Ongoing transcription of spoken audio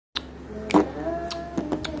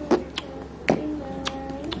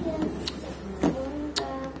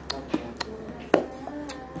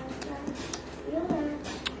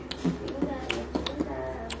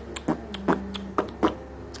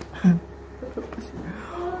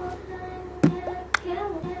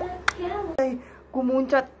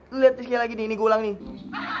muncat. Lihat sekali lagi nih, ini gue ulang nih.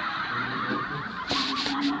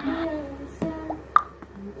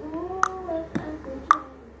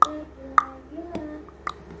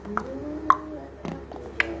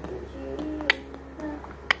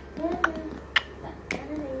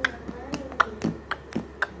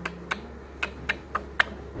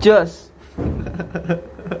 Just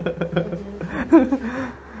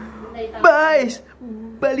guys,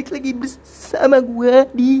 balik lagi bersama gue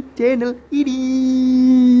di channel ini.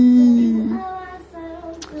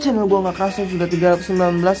 Channel gue nggak kerasa sudah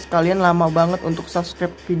 319. Kalian lama banget untuk subscribe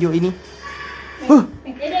video ini.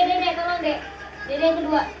 Dede, tolong dek. Dede yang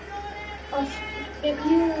kedua. Oh,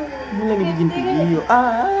 Gue lagi bikin video.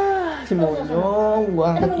 Si Mojo,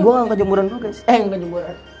 gue angkat jemuran dulu guys. Angkat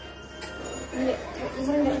jemuran.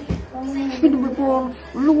 Di bawah,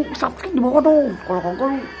 lu subscribe di bawah dong. Kalau kagak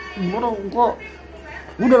lu gimana kok?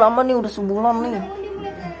 Udah lama nih, udah sebulan nih.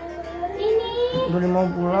 Udah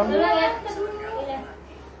 5 bulan.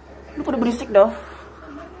 Lu pada berisik dah.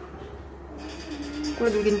 Gue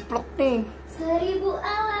lagi bikin vlog nih. 1000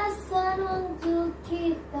 alasan untuk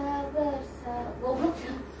kita bersama. Goblok.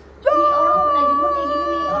 Ini orang pernah jemput kayak gini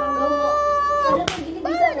nih, orang domo. Ada kayak gini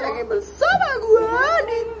bisa lagi bersama gue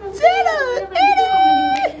di channel ini.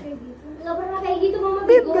 Gak pernah kayak gitu mama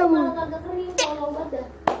bego, malah kagak kering kalau obat dah.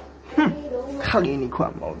 Kali ini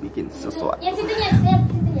gua mau bikin sesuatu. Yang situnya.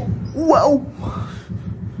 Wow.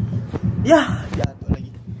 Ya, jatuh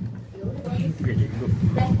lagi.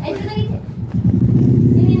 Ayo lagi.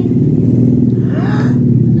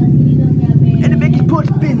 And the baby put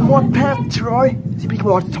spin more pep Troy. Si big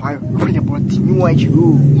more time. Punya buat semua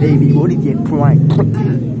itu. Baby body dia point.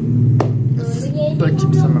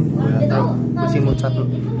 Berjip sama gua tahu. Masih mau satu.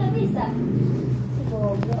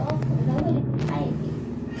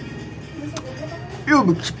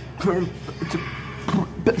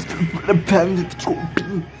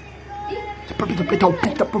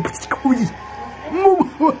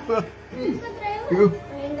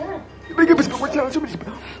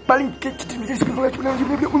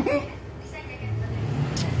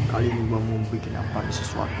 Kali ini gua mau bikin apa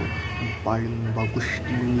sesuatu yang paling bagus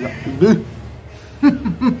di dunia ini.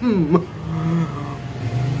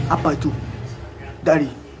 Apa itu?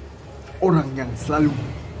 Dari orang yang selalu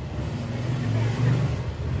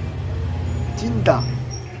cinta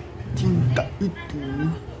itu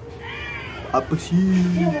apa sih?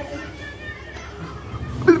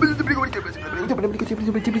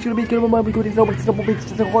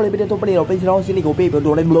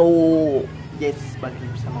 Yes, balik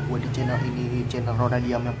bersama gue di channel ini, channel Roda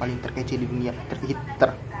Diam yang paling terkece di dunia,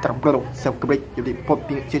 terbaru. Subscribe, jadi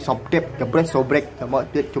popping, sobrek, sama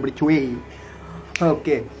coba cuy.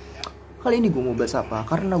 Oke, kali ini gue mau bahas apa?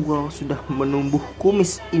 Karena gue sudah menumbuh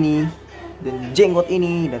kumis ini dan jenggot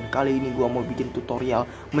ini, dan kali ini gue mau bikin tutorial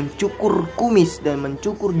mencukur kumis dan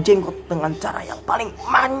mencukur jenggot dengan cara yang paling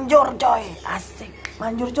manjur coy. Asik,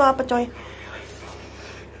 manjur coy apa coy?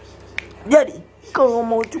 Jadi kalau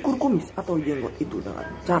mau cukur kumis atau jenggot itu dengan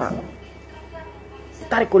cara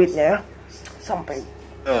tarik kulitnya ya sampai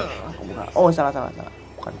salah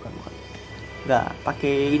bukan nggak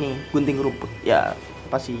pakai ini gunting rumput ya,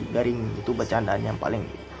 pasti garing. Itu bercandaan yang paling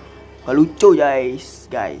gak lucu guys.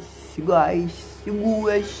 Gue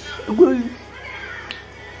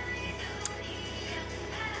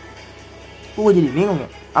jadi bingung ya,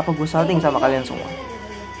 apa gue salting sama kalian semua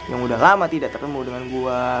yang udah lama tidak ketemu dengan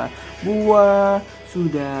gua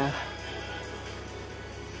sudah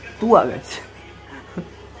tua guys.